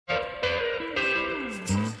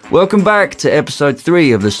Welcome back to episode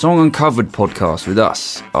 3 of the Song Uncovered podcast with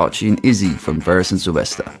us, Archie and Izzy from Varys and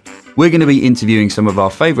Sylvester. We're going to be interviewing some of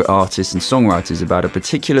our favourite artists and songwriters about a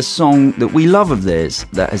particular song that we love of theirs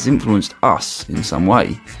that has influenced us in some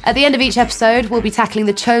way. At the end of each episode, we'll be tackling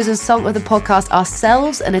the chosen song of the podcast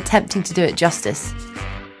ourselves and attempting to do it justice.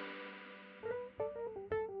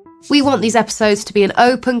 We want these episodes to be an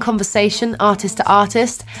open conversation, artist to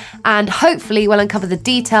artist, and hopefully we'll uncover the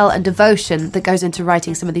detail and devotion that goes into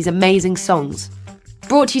writing some of these amazing songs.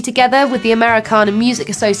 Brought to you together with the Americana Music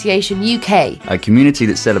Association UK, a community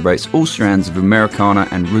that celebrates all strands of Americana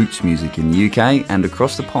and roots music in the UK and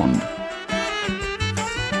across the pond.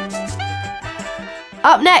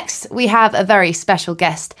 Up next, we have a very special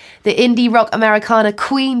guest, the indie rock Americana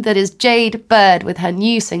queen that is Jade Bird with her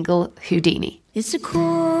new single, Houdini. It's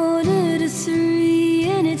 2:45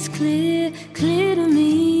 and it's clear to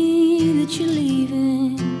me that you're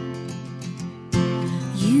leaving.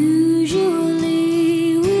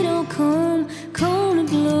 Usually we don't come to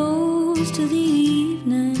blows till the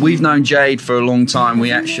evening. We've known Jade for a long time.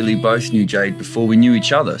 We actually both knew Jade before we knew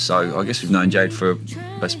each other, so I guess we've known Jade for the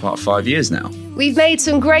best part of 5 years now. We've made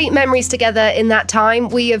some great memories together in that time.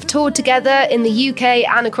 We have toured together in the UK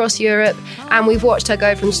and across Europe, and we've watched her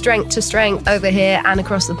go from strength to strength over here and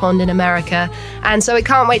across the pond in America. And so we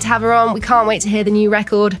can't wait to have her on. We can't wait to hear the new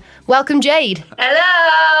record. Welcome, Jade.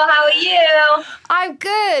 Hello, how are you? I'm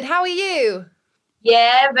good. How are you?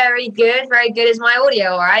 Yeah, very good, very good. Is my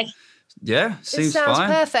audio all right? Yeah, seems It sounds fine.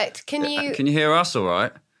 perfect. Can you hear us all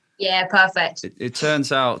right? Yeah, perfect. It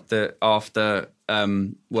turns out that after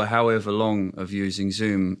however long of using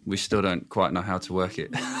Zoom, we still don't quite know how to work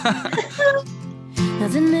it. Now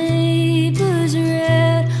the neighbors are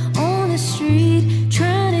out on the street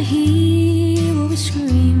trying to hear what we're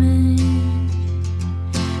screaming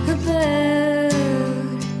about.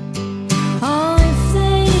 Oh, if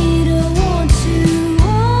they don't want to,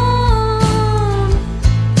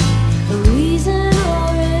 a reason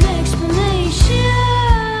or an explanation.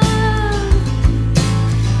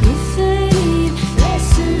 If they need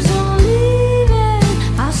lessons on leaving,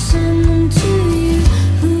 I'll send them to you.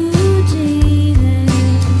 Houdini.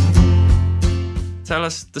 Tell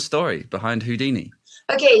us the story behind Houdini.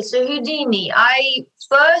 Okay, so Houdini, I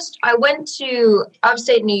went to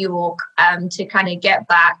upstate New York to kind of get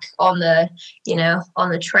back on the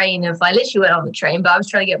train of, I literally went on the train, but I was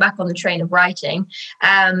trying to get back on the train of writing.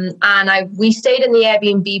 And we stayed in the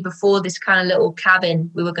Airbnb before this kind of little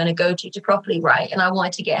cabin we were going to go to properly write. And I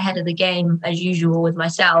wanted to get ahead of the game as usual with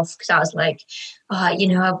myself, because I was like, I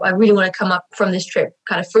really want to come up from this trip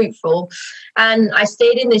kind of fruitful. And I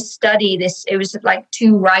stayed in this study, it was like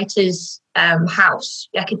two writers' house.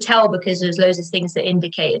 I could tell because there's loads of things that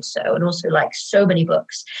indicated so, and also like so many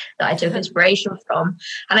books that I took inspiration from.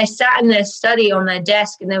 And I sat in their study on their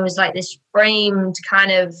desk, and there was like this framed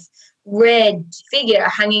kind of red figure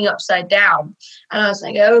hanging upside down. And I was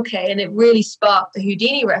like, okay. And it really sparked the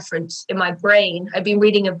Houdini reference in my brain. I'd been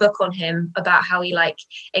reading a book on him about how he like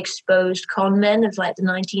exposed con men of like the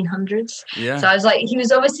 1900s. Yeah. So I was like, he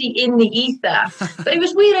was obviously in the ether. But it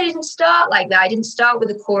was weird. I didn't start like that. I didn't start with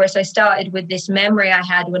a chorus. I started with this memory I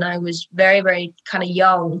had when I was very, very kind of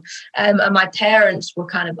young. And my parents were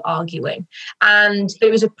kind of arguing. And it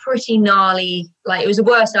was a pretty gnarly, like it was the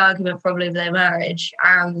worst argument probably of their marriage.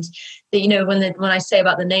 And when I say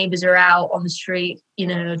about the neighbors are out on the street,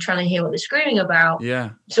 trying to hear what they're screaming about,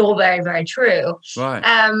 Yeah. it's all very, very true. Right.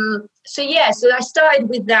 So I started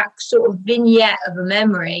with that sort of vignette of a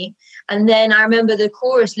memory. And then I remember the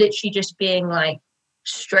chorus literally just being like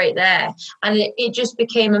straight there. And it just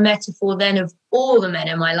became a metaphor then of all the men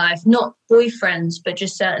in my life, not boyfriends, but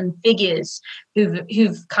just certain figures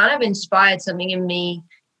who've kind of inspired something in me,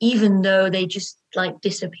 even though they just like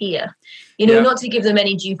disappear, not to give them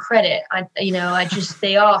any due credit.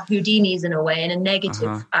 They are Houdinis in a way, in a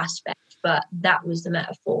negative aspect, but that was the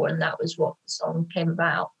metaphor and that was what the song came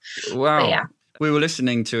about. Wow. But yeah. We were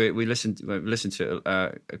listening to it. We listened to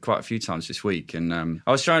it quite a few times this week, and we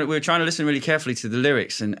were trying to listen really carefully to the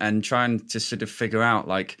lyrics and trying to sort of figure out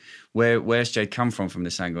like where's Jade come from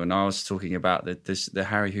this angle. And I was talking about the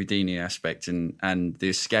Harry Houdini aspect and the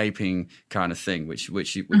escaping kind of thing,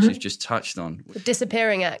 which you've just touched on. The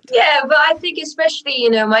disappearing act. Yeah, but I think especially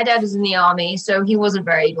my dad was in the army, so he wasn't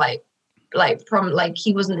very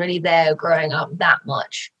he wasn't really there growing up that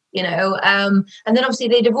much. And then obviously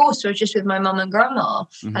they divorced, so it was just with my mum and grandma.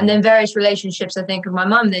 Mm-hmm. And then various relationships, I think, with my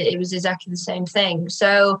mum, that it was exactly the same thing.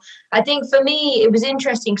 So I think for me, it was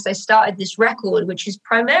interesting because I started this record, which is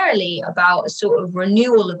primarily about a sort of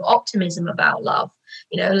renewal of optimism about love.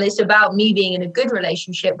 It's about me being in a good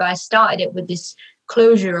relationship, but I started it with this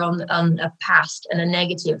closure on a past and a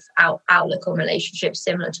negative outlook on relationships,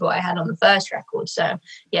 similar to what I had on the first record. So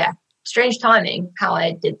yeah, strange timing how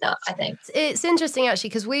I did that, I think. It's interesting actually,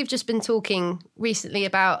 because we've just been talking recently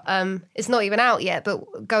about it's not even out yet,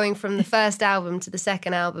 but going from the first album to the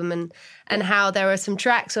second album, and how there are some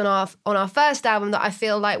tracks on our first album that I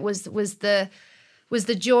feel like was the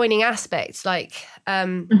joining aspect, like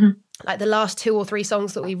like the last 2 or 3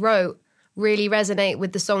 songs that we wrote really resonate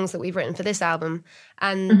with the songs that we've written for this album,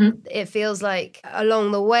 and it feels like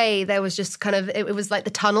along the way there was just kind of it was like the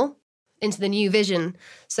tunnel into the new vision.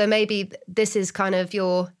 So maybe this is kind of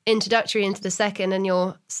your introductory into the second, and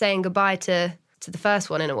you're saying goodbye to the first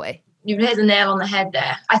one in a way. You've hit the nail on the head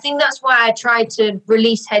there. I think that's why I tried to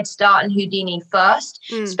release Head Start and Houdini first,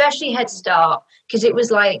 especially Head Start, because it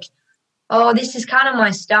was like, oh, this is kind of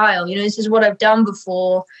my style. You know, this is what I've done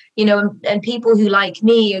before, you know, and people who like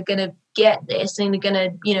me are going to get this and are going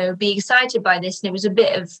to, you know, be excited by this. And it was a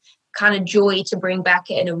bit of kind of joy to bring back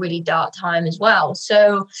in a really dark time as well.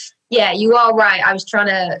 So yeah, you are right. I was trying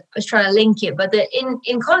to link it, but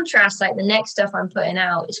in contrast, like the next stuff I'm putting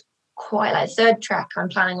out is quite like third track I'm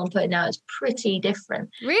planning on putting out is pretty different.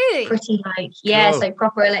 Really? Pretty like, yeah, Cool. It's like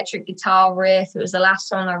proper electric guitar riff. It was the last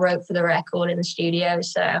song I wrote for the record in the studio.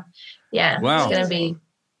 So yeah, Wow. It's going to be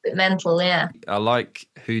a bit mental. Yeah. I like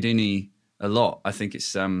Houdini a lot. I think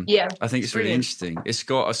it's I think it's really Brilliant. interesting. It's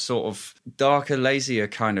got a sort of darker, lazier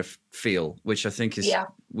kind of feel, which I think is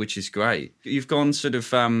which is great. You've gone sort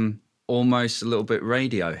of almost a little bit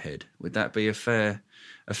Radiohead. Would that be a fair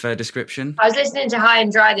description? I was listening to High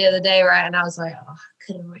and Dry the other day, right? And I was like, oh, I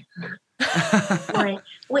could have written that. I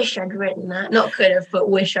wish I'd written that. Not could have, but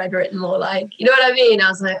wish I'd written more like, you know what I mean? I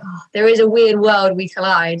was like, oh, there is a weird world we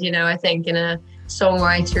collide, you know, I think in a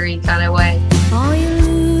songwritery kind of way. Are you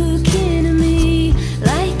looking at me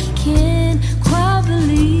like you can't quite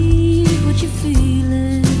believe what you're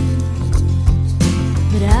feeling?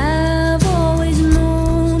 But I've always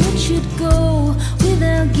known it should go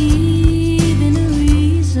without giving a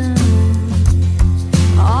reason.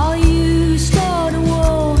 All you start a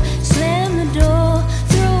war, slam the door,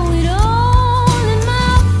 throw it all in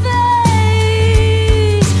my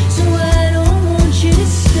face. So I don't want you to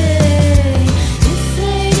stay if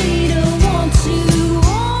they don't want to.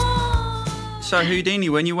 So Houdini,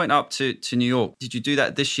 when you went up to New York, did you do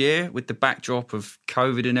that this year with the backdrop of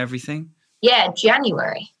COVID and everything? Yeah,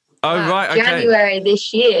 January. Oh, right, okay. January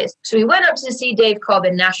this year. So we went up to see Dave Cobb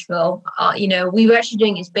in Nashville. You know, we were actually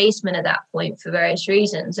doing his basement at that point for various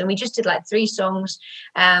reasons. And we just did like 3 songs.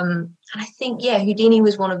 And I think, yeah, Houdini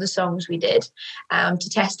was one of the songs we did to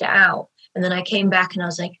test it out. And then I came back and I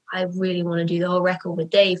was like, I really want to do the whole record with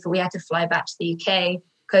Dave. But we had to fly back to the UK.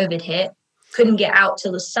 COVID hit. Couldn't get out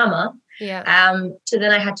till the summer. Yeah. So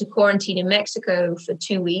then I had to quarantine in Mexico for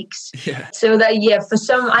 2 weeks. Yeah. So that, yeah, for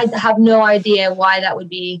some, I have no idea why that would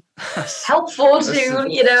be helpful to,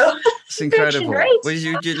 you know. It's incredible. Right. Well,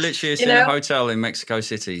 you literally in You a know? hotel in Mexico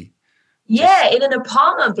City. Yeah, in an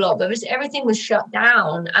apartment block, but everything was shut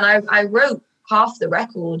down. And I wrote half the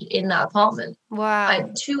record in that apartment. Wow.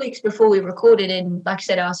 Like 2 weeks before we recorded in, like I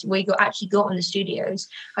said, we actually got in the studios.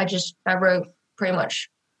 I wrote pretty much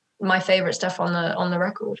my favorite stuff on the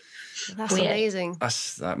record. That's Weird. amazing.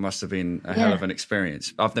 That must have been a hell of an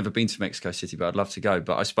experience. I've never been to Mexico City, but I'd love to go.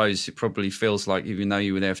 But I suppose it probably feels like, even though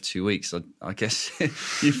you were there for 2 weeks, I guess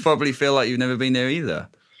you probably feel like you've never been there either.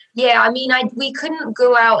 Yeah, I mean, we couldn't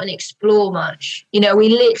go out and explore much. You know,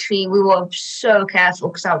 we were so careful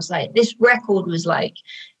because I was like, this record was like,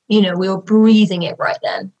 you know, we were breathing it right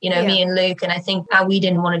then, you know, me and Luke. And I think we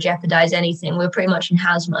didn't want to jeopardize anything. We were pretty much in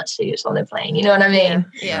hazmat suits on the plane. You know what I mean?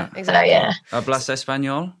 Yeah, So, exactly. yeah. ¿Hablas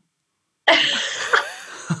español?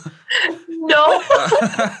 No.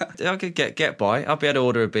 I could get by. I'll be able to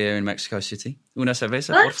order a beer in Mexico City. Una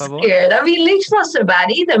cerveza, por That's favor. good. I mean, Luke's not so bad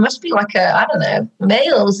either. Must be like I don't know,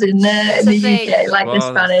 males in the thing. UK, like the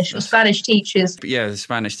Well, Spanish teachers. But yeah, the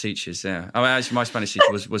Spanish teachers. Yeah, I mean, actually, my Spanish teacher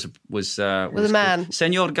was a man.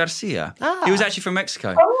 Senor Garcia. Ah. He was actually from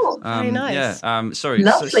Mexico. Oh, very nice. Yeah. Sorry,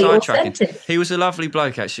 Lovely, sidetracking. authentic. He was a lovely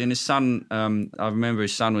bloke actually, and his son. I remember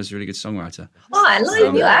his son was a really good songwriter. oh, I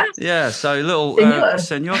like that. Yeah. So little Senor.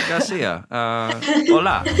 Senor Garcia.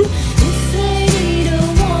 Hola. If they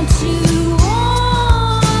don't want to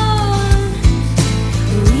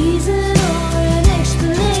a reason or an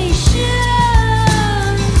explanation,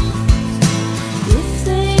 if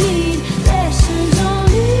they need lessons on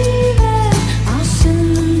leaving, I'll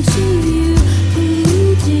send them to you,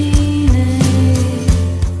 Houdini.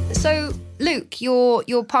 So, Luke,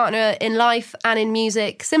 your partner in life and in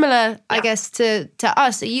music, similar, I guess, to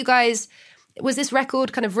us. Are you guys Was this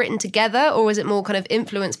record kind of written together, or was it more kind of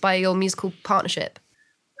influenced by your musical partnership?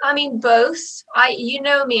 I mean, both. You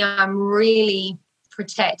know me, I'm really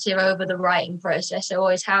protective over the writing process. I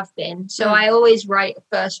always have been. So I always write a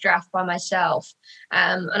first draft by myself.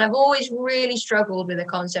 And I've always really struggled with the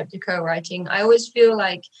concept of co-writing. I always feel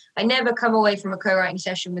like I never come away from a co-writing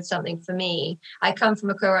session with something for me. I come from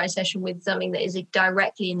a co-writing session with something that is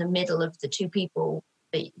directly in the middle of the two people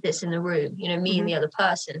that's in the room, you know, me and the other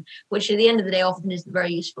person, which at the end of the day often isn't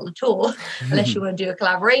very useful at all, unless you want to do a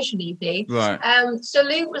collaboration EP. Right. So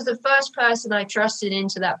Luke was the first person I trusted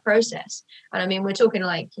into that process. And I mean, we're talking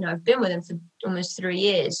like, you know, I've been with him for almost 3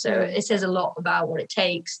 years. So it says a lot about what it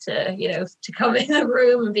takes to, you know, to come in the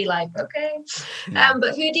room and be like, okay.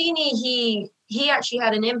 But Houdini, he actually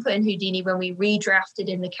had an input in Houdini when we redrafted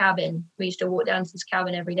in the cabin. We used to walk down to his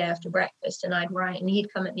cabin every day after breakfast and I'd write and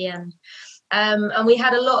he'd come at the end. And we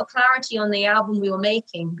had a lot of clarity on the album we were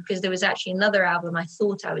making, because there was actually another album I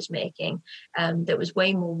thought I was making that was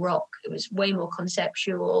way more rock. It was way more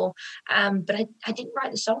conceptual. But I didn't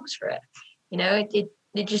write the songs for it. You know,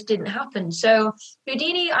 it just didn't happen. So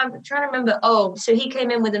Houdini, I'm trying to remember. Oh, so he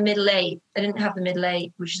came in with a middle eight. I didn't have the middle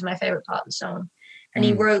eight, which is my favorite part of the song. And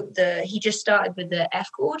he just started with the F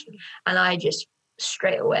chord. And I just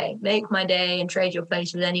straight away make my day and trade your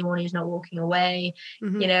place with anyone who's not walking away.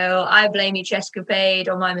 You know, I blame each escapade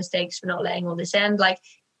on my mistakes for not letting all this end. Like,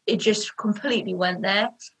 it just completely went there.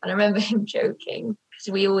 And I remember him joking,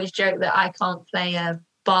 because we always joke that I can't play a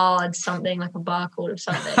bard something, like a bar chord or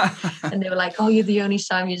something. And they were like, oh, you're the only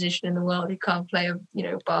sign musician in the world who can't play a, you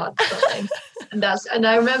know, bard something. And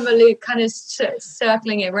I remember Luke kind of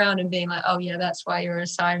circling it around and being like, oh yeah, that's why you're a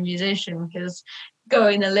sign musician, because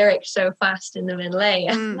going the lyrics so fast in the middle eight.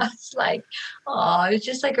 And I was like, oh, it was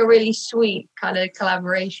just like a really sweet kind of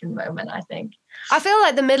collaboration moment, I think. I feel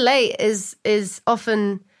like the middle eight is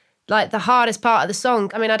often like the hardest part of the song.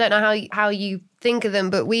 I mean, I don't know how you think of them,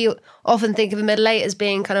 but we often think of a middle eight as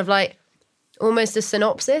being kind of like almost a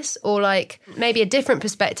synopsis, or like maybe a different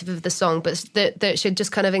perspective of the song, but that should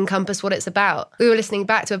just kind of encompass what it's about. We were listening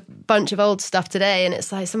back to a bunch of old stuff today, and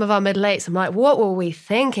it's like some of our middle eights, I'm like, what were we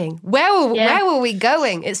thinking? Where were we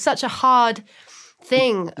going? It's such a hard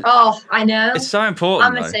thing. Oh, I know. It's so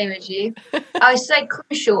important. I'm the same as you. I say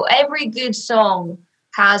crucial. Every good song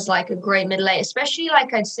has like a great middle eight, especially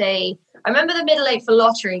like I'd say, I remember the middle eight for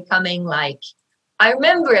Lottery coming, like, I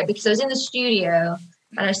remember it because I was in the studio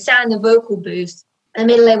and I sat in the vocal booth. And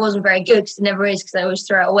the middle eight wasn't very good, because it never is, because I always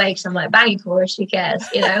throw it away because I'm like, banging chorus, who cares,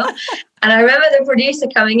 you know? And I remember the producer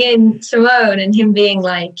coming in, Simone, and him being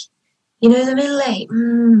like, you know, the middle eight.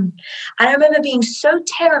 And I remember being so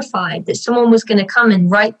terrified that someone was going to come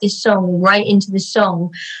and write this song right into the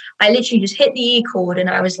song. I literally just hit the E chord and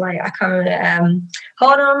I was like, I can't remember,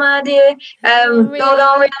 hold on, my dear. Hold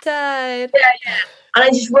on. Tight. Yeah. And I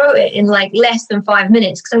just wrote it in like less than 5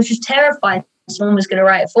 minutes, because I was just terrified someone was going to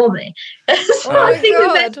write it for me. So I think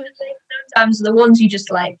the best sometimes are the ones you just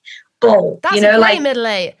like bowl. That's you know, a great like middle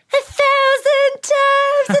eight. 1,000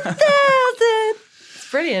 times 1,000. It's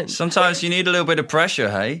brilliant. Sometimes you need a little bit of pressure,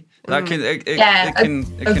 hey? That can it can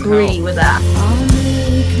agree help. with that. I'll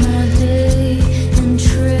make my day and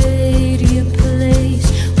trade your place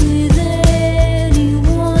with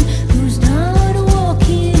anyone who's not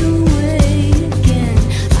walking away again.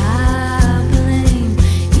 I blame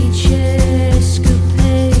each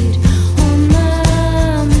escapade on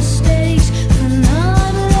my mistakes for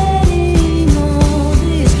not letting all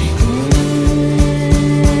this end.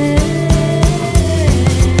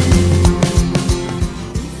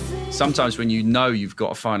 Sometimes when you know you've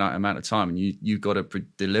got a finite amount of time and you've got to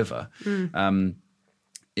deliver,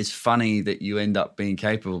 it's funny that you end up being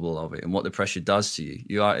capable of it and what the pressure does to you.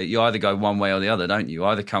 You either go one way or the other, don't you? You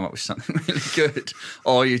either come up with something really good,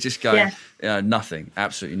 or you just go, nothing,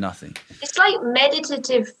 absolutely nothing. It's like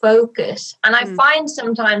meditative focus. And I find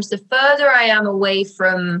sometimes the further I am away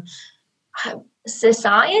from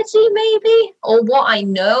society, maybe, or what I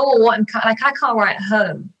know, or what I'm like, I can't write at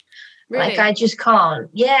home. Really? Like, I just can't.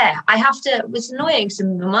 Yeah, I have to. It's annoying,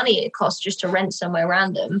 some money it costs just to rent somewhere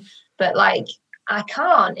random. But like, I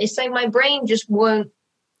can't. It's like my brain just won't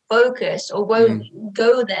focus or won't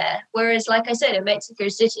go there. Whereas, like I said, in Mexico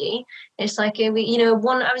City, it's like, I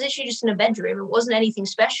was actually just in a bedroom. It wasn't anything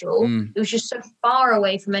special. It was just so far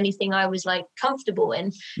away from anything I was like comfortable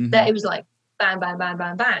in that it was like, bang, bang, bang,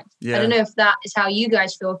 bang, bang. Yeah. I don't know if that is how you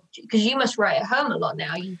guys feel, because you must write at home a lot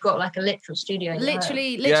now. You've got like a literal studio.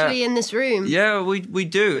 Literally in this room. Yeah, we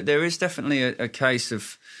do. There is definitely a case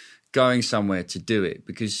of going somewhere to do it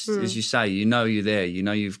because, as you say, you know you're there, you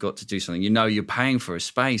know you've got to do something, you know you're paying for a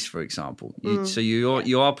space, for example. So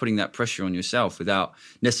you are putting that pressure on yourself without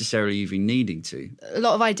necessarily even needing to. A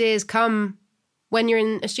lot of ideas come when you're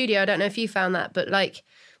in a studio. I don't know if you found that, but like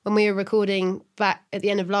when we were recording back at the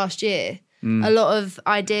end of last year, a lot of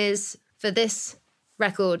ideas for this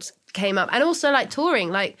record came up. And also like touring,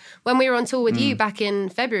 like when we were on tour with you back in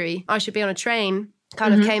February, I Should Be on a Train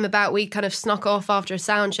kind of came about. We kind of snuck off after a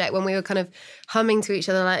sound check when we were kind of humming to each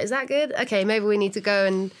other like, is that good? Okay, maybe we need to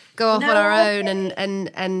go off on our own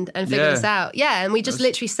and figure this out. Yeah, and we just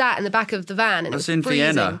literally sat in the back of the van and it was in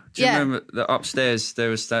freezing. Vienna. Do you remember that upstairs there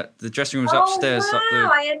was the dressing room was upstairs? Wow,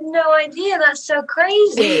 I had no idea. That's so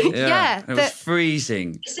crazy. It was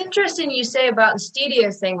freezing. It's interesting you say about the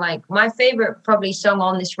studio thing. Like my favorite probably song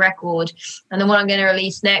on this record and the one I'm going to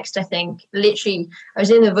release next, I think, literally I was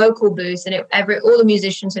in the vocal booth and all the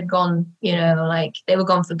musicians had gone, you know, like they were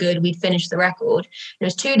gone for good. We'd finished the record. It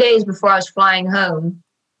was 2 days before I was flying home.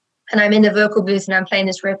 And I'm in the vocal booth and I'm playing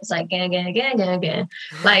this riff. It's like, gang, gang, gang, gang, gang.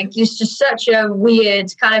 Like, it's just such a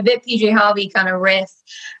weird kind of bit PJ Harvey kind of riff.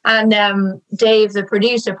 And Dave, the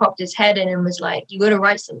producer, popped his head in and was like, you got to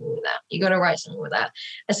write something with that. You got to write something with that.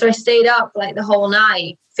 And so I stayed up like the whole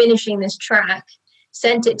night finishing this track,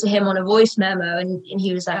 sent it to him on a voice memo. And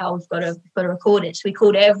he was like, oh, we've got to record it. So we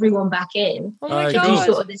called everyone back in my to do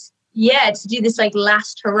sort of this. Yeah, to do this like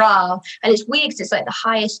last hurrah. And it's weird because it's like the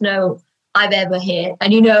highest note I've ever hit.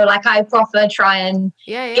 And, you know, like I proper try and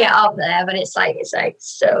get up there, but it's like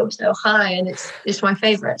so high and it's my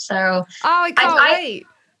favorite. So I can't wait.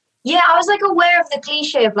 Yeah, I was like aware of the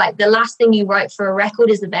cliche of like the last thing you write for a record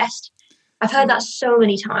is the best. I've heard that so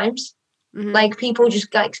many times. Like people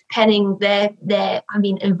just like penning their I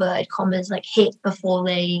mean, inverted commas, like hit before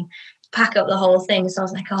they pack up the whole thing. So I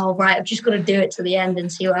was like, oh, right, I've just got to do it to the end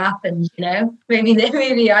and see what happens, you know? Maybe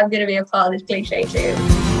I'm going to be a part of this cliche too.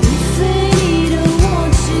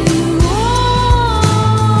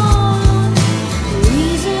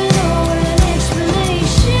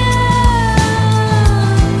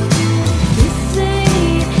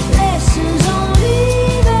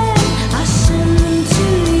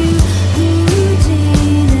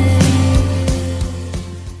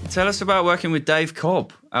 Tell us about working with Dave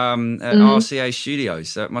Cobb at RCA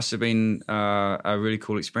Studios. That must have been a really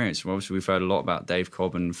cool experience. Obviously, we've heard a lot about Dave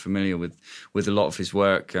Cobb and familiar with a lot of his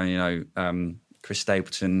work. Chris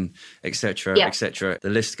Stapleton, etc., etc. The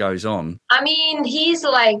list goes on. I mean, he's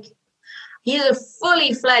a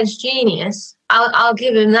fully fledged genius. I'll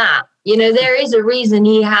give him that. You know, there is a reason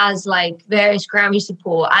he has like various Grammy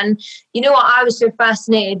support. And you know what I was so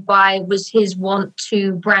fascinated by was his want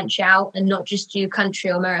to branch out and not just do country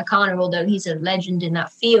or Americana, although he's a legend in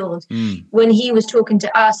that field. When he was talking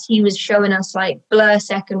to us, he was showing us like Blur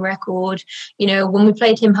second record. You know, when we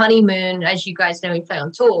played him Honeymoon, as you guys know, we play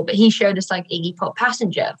on tour, but he showed us like Iggy Pop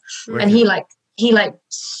Passenger. And he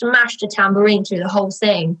smashed a tambourine through the whole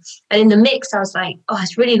thing. And in the mix, I was like, oh,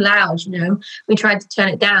 it's really loud, you know. We tried to turn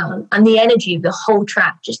it down and the energy of the whole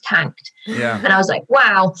track just tanked. Yeah. And I was like,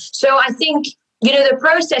 wow. So I think, you know, the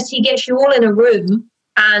process, he gets you all in a room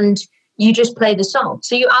and you just play the song.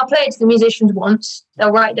 So I'll play it to the musicians once.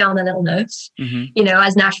 They'll write down the little notes, you know,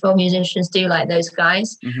 as Nashville musicians do, like those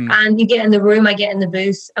guys. And you get in the room, I get in the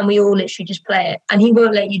booth, and we all literally just play it. And he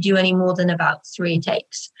won't let you do any more than about 3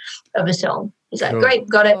 takes of a song. He's like, great,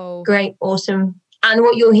 got it, great, awesome. And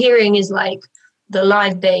what you're hearing is like the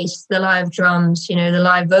live bass, the live drums, you know, the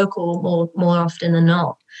live vocal more often than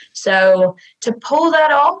not. So to pull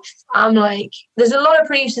that off, I'm like, there's a lot of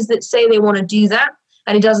producers that say they want to do that,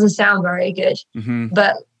 and it doesn't sound very good.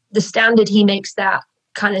 But the standard he makes that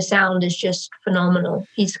kind of sound is just phenomenal.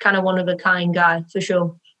 He's kind of one of a kind guy for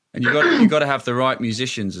sure. And you got to have the right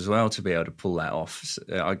musicians as well to be able to pull that off.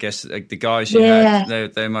 I guess the guys you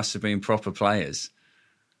had, they must have been proper players.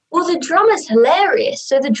 Well, the drummer's hilarious.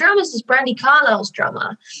 So the drummer's is Brandy Carlisle's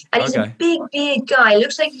drummer, and he's a big, big guy.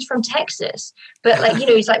 Looks like he's from Texas, but like, you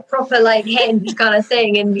know, he's like proper like hinge kind of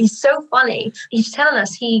thing, and he's so funny. He's telling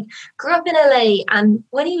us he grew up in LA, and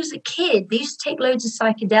when he was a kid, they used to take loads of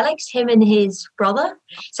psychedelics, him and his brother.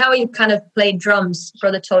 It's how he kind of played drums. His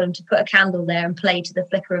brother told him to put a candle there and play to the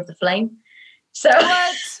flicker of the flame. So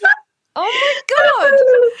what? Oh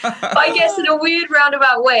my God. I guess in a weird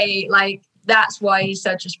roundabout way, like, that's why he's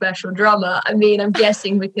such a special drummer. I mean, I'm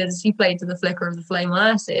guessing because he played to the flicker of the flame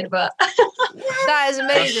on acid, but that is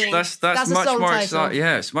amazing. That's much more exciting.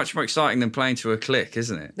 Yeah, it's much more exciting than playing to a click,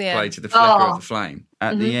 isn't it? Yeah. Play to the flicker of the flame.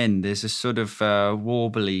 At the end, there's a sort of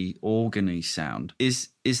warbly, organy sound. Is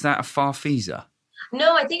that a farfisa?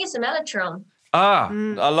 No, I think it's a mellotron. I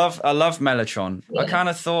love Mellotron. Yeah. I kind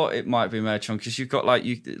of thought it might be Mellotron because you've got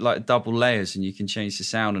like double layers and you can change the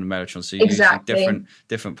sound on the Mellotron, so you use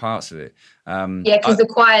different parts of it. Because the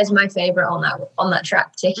choir is my favorite on that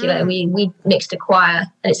track particular. We mixed a choir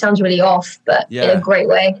and it sounds really off, but in a great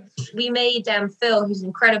way. We made Phil, who's an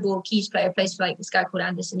incredible keys player, plays for like this guy called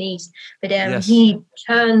Anderson East, but he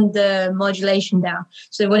turned the modulation down,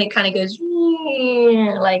 so when it kind of goes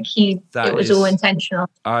like it was all intentional.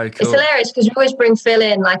 Oh, cool. It's hilarious because we always bring Phil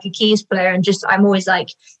in like a keys player, and I'm always like,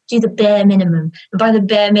 do the bare minimum, and by the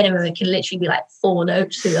bare minimum it can literally be like 4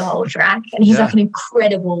 notes through the whole track, and he's like an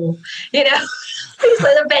incredible, he's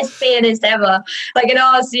like the best pianist ever, like an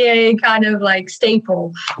RCA kind of like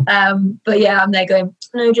staple. But yeah, I'm there going,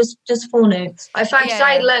 no, just 4 notes. I find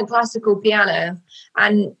I learned classical piano,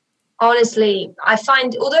 and honestly I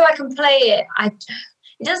find, although I can play it,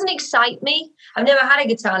 it doesn't excite me. I've never had a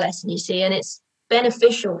guitar lesson, you see, and it's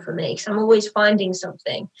beneficial for me because I'm always finding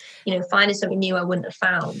something new I wouldn't have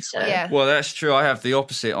found. So well, that's true. I have the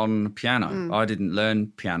opposite on piano. I didn't learn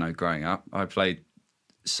piano growing up. I played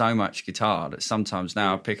so much guitar that sometimes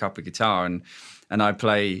now I pick up a guitar and I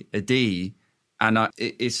play a D, and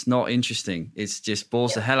it's not interesting. It's just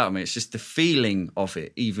bores the hell out of me. It's just the feeling of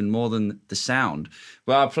it, even more than the sound.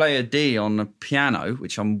 But I play a D on the piano,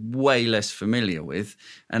 which I'm way less familiar with,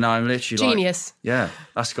 and I'm literally genius.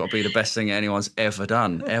 That's got to be the best thing anyone's ever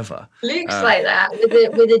done, ever. Luke's like that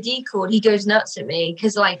with a D chord. He goes nuts at me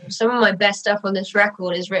because like some of my best stuff on this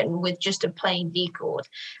record is written with just a plain D chord,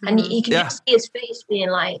 and you can just see his face being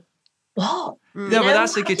like, what? But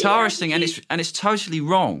that's a guitarist thing, and it's totally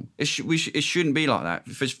wrong. It shouldn't be like that.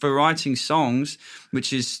 For writing songs,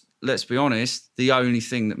 which is, let's be honest, the only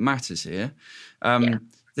thing that matters here.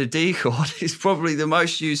 The D chord is probably the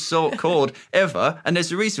most used chord ever, and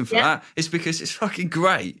there's a reason for that. It's because it's fucking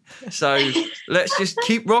great. So let's just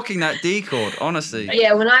keep rocking that D chord, honestly.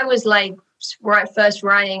 Yeah, when I was like first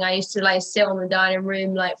writing, I used to like sit on the dining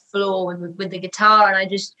room like floor with the guitar, and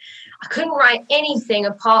I couldn't write anything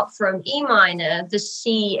apart from E minor, the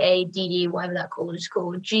C, A, D, D, whatever that chord is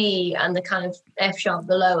called, G, and the kind of F sharp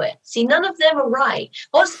below it. See, none of them are right.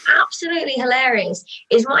 What's absolutely hilarious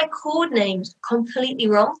is my chord names completely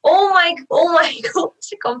wrong. All my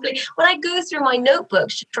chords are complete. When I go through my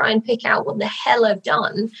notebooks to try and pick out what the hell I've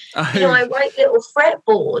done, I write little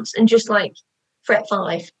fretboards and just like fret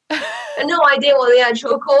 5. And no idea what the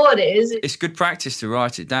actual chord is. It's good practice to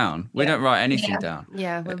write it down. We don't write anything down.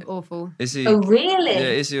 Yeah, we're awful. Oh, really? Yeah,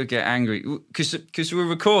 Izzy will get angry because we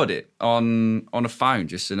record it on a phone,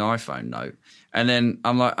 just an iPhone note. And then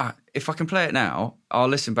I'm like, if I can play it now, I'll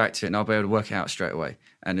listen back to it and I'll be able to work it out straight away.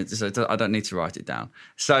 And I don't need to write it down.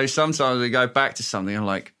 So sometimes we go back to something, I'm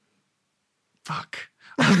like, fuck,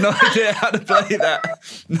 I have no idea how to play that.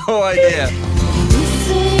 No idea.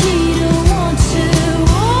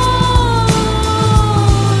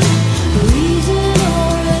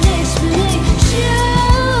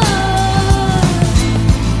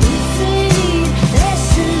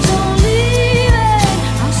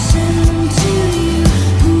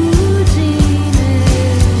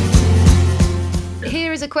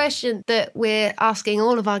 A question that we're asking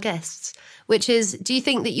all of our guests, which is, do you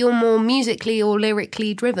think that you're more musically or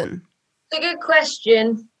lyrically driven? It's a good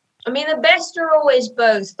question. I mean, the best are always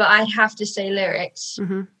both, but I'd have to say lyrics.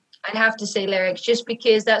 I'd have to say lyrics just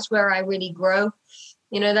because that's where I really grow.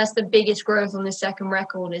 That's the biggest growth on the second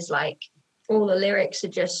record, is like all the lyrics are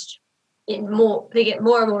just they get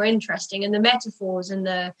more and more interesting, and the metaphors and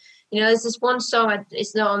there's this one song,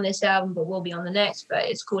 it's not on this album, but will be on the next, but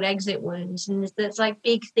it's called Exit Wounds. And there's like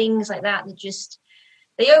big things like that just,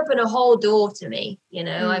 they open a whole door to me,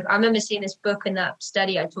 I remember seeing this book in that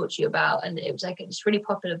study I taught you about, and it was like this really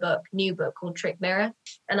popular book, new book called Trick Mirror.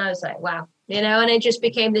 And I was like, wow, and it just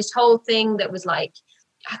became this whole thing that was like,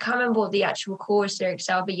 I can't remember what the actual chorus lyrics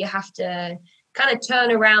are, but you have to kind of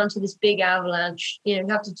turn around to this big avalanche. You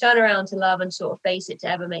have to turn around to love and sort of face it to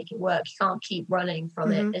ever make it work. You can't keep running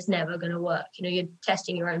from it. It's never going to work. You're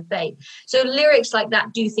testing your own fate. So lyrics like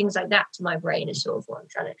that do things like that to my brain, is sort of what I'm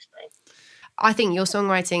trying to explain. I think your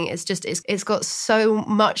songwriting is just, it's got so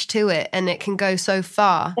much to it, and it can go so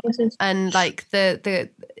far. And like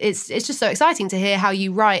it's just so exciting to hear how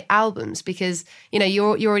you write albums, because, you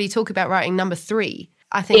already talk about writing number 3.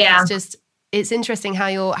 I think it's interesting how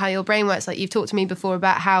your brain works. Like, you've talked to me before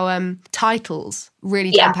about how titles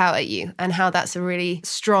really jump out at you, and how that's a really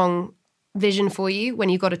strong vision for you. When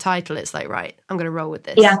you've got a title, it's like, right, I'm going to roll with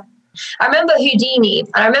this. Yeah. I remember Houdini.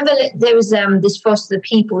 I remember there was this Foster the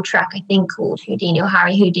People track, I think, called Houdini or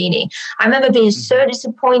Harry Houdini. I remember being so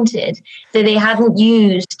disappointed that they hadn't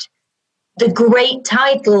used the great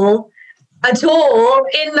title at all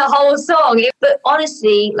in the whole song. But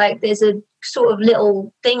honestly, like there's a sort of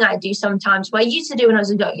little thing I do sometimes. What I used to do when I was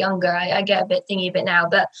a lot younger, I get a bit thingy a bit now,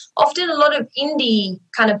 but often a lot of indie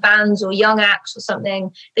kind of bands or young acts or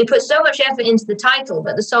something, they put so much effort into the title,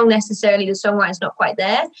 but the songwriter's not quite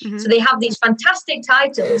there. Mm-hmm. So they have these fantastic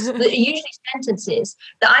titles that are usually sentences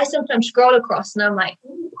that I sometimes scroll across and I'm like,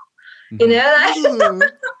 ooh. You know, I'm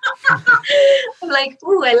like,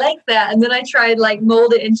 ooh, I like that. And then I try and like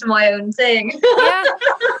mold it into my own thing. Yeah.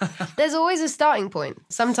 There's always a starting point.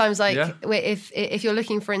 Sometimes like if you're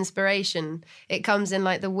looking for inspiration, it comes in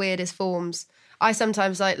like the weirdest forms. I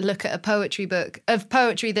sometimes like look at a poetry book of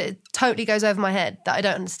poetry that totally goes over my head that I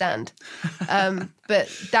don't understand. But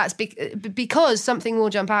that's because something will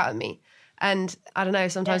jump out at me. And I don't know,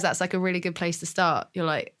 sometimes that's like a really good place to start. You're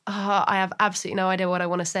like, I have absolutely no idea what I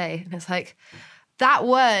want to say. And it's like, that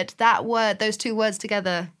word, those two words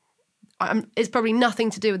together, it's probably nothing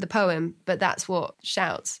to do with the poem, but that's what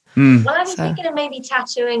shouts. Well, I was thinking of maybe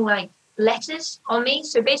tattooing like letters on me.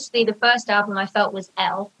 So basically the first album I felt was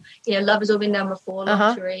L. You know, Love Has All Been Done Before,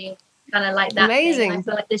 Lottery, kind of like that. Amazing. Thing. I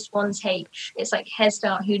feel like this one's H. It's like Head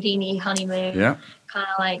Start, Houdini, Honeymoon. Yeah. Kind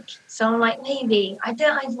of like, so I'm like, maybe I've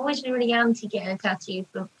always been really anti getting a tattoo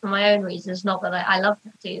for my own reasons. Not that I love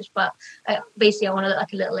tattoos, but basically I want to look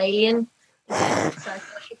like a little alien. So I feel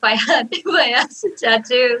like if I had a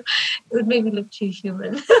tattoo, it would make me look too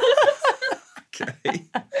human. Okay.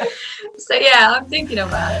 So yeah, I'm thinking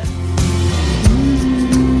about it.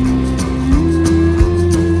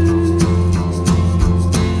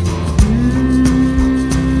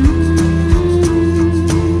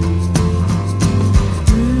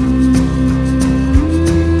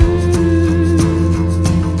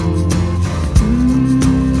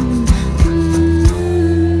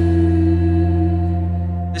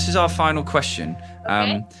 Is our final question.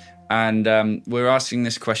 Okay. And we're asking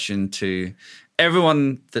this question to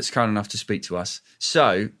everyone that's kind enough to speak to us.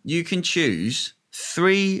 So you can choose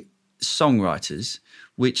 3 songwriters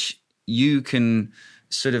which you can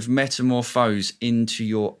sort of metamorphose into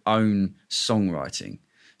your own songwriting.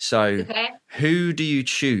 So who do you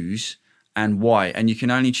choose and why? And you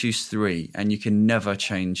can only choose 3 and you can never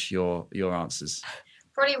change your answers.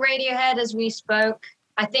 Probably Radiohead, as we spoke.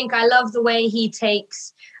 I think I love the way he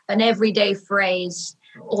takes an everyday phrase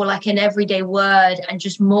or like an everyday word and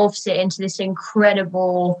just morphs it into this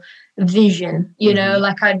incredible vision, you know,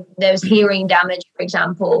 like there was Hearing Damage, for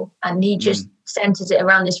example, and he just centers it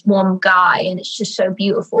around this one guy and it's just so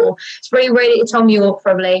beautiful. It's really Tom York,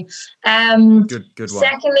 probably. Good one.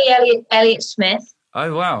 Secondly, Elliott Smith.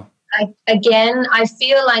 Oh, wow. I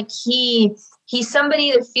feel like he's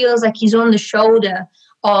somebody that feels like he's on the shoulder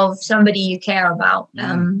of somebody you care about,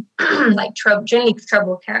 like generally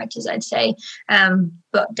troubled characters, I'd say,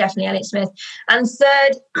 but definitely Elliott Smith. And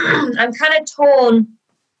third, I'm kind of torn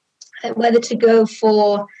whether to go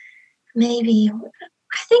for maybe,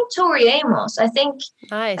 I think Tori Amos. I think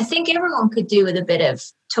everyone could do with a bit of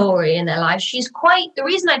Tori in their life. The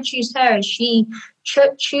reason I choose her is she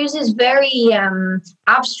chooses very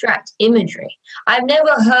abstract imagery. I've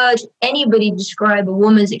never heard anybody describe a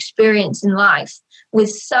woman's experience in life with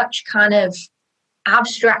such kind of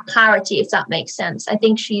abstract clarity, if that makes sense. I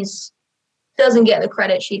think doesn't get the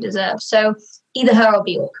credit she deserves. So either her or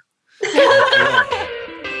Bjork.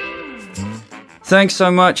 Thanks so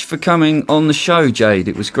much for coming on the show, Jade.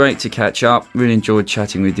 It was great to catch up. Really enjoyed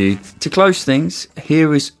chatting with you. To close things,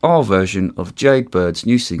 here is our version of Jade Bird's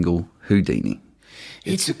new single, Houdini.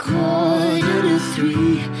 It's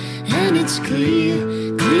 2:45 and it's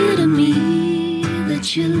clear to me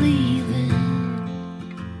that you're leaving.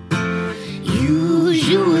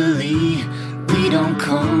 Usually we don't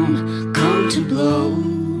come to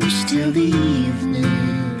blows till the evening.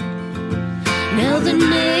 Now the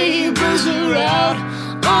neighbors are out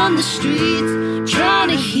on the street trying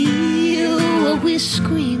to hear what we're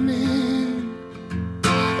screaming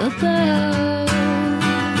about.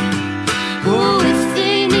 Oh, if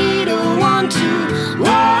they need a 1, 2,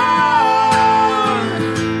 1,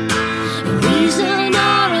 a reason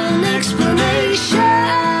or an explanation.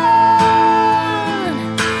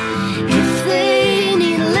 If they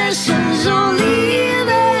need lessons on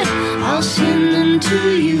leaving, I'll send them to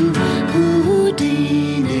you,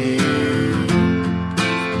 Houdini.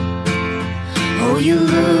 Oh, you're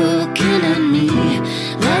looking at me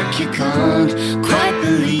like you can't quite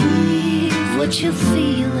believe what you're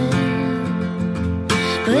feeling.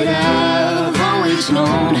 But I've always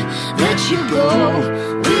known that you go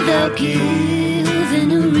without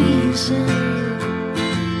giving a reason.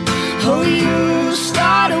 Oh, you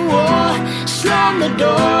start a war, slam the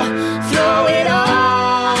door, throw it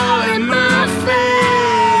all in my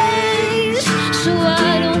face.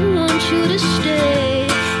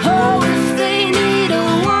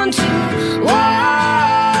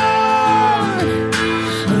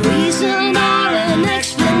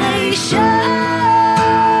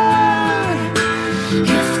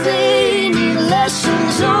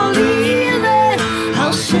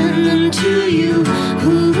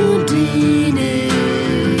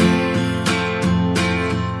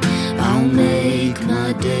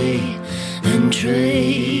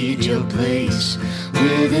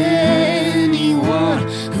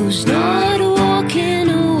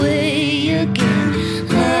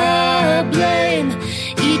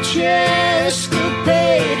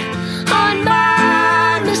 escapade on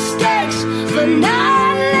my mistakes for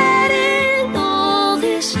not letting all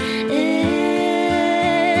this end.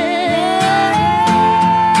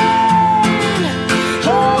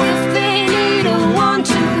 Oh, if they need a 1,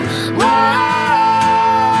 2, 1,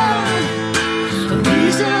 a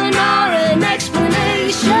reason or an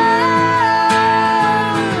explanation,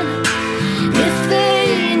 if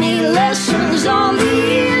they need lessons on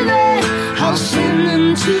leaving, I'll send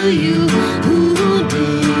them to you. Ooh.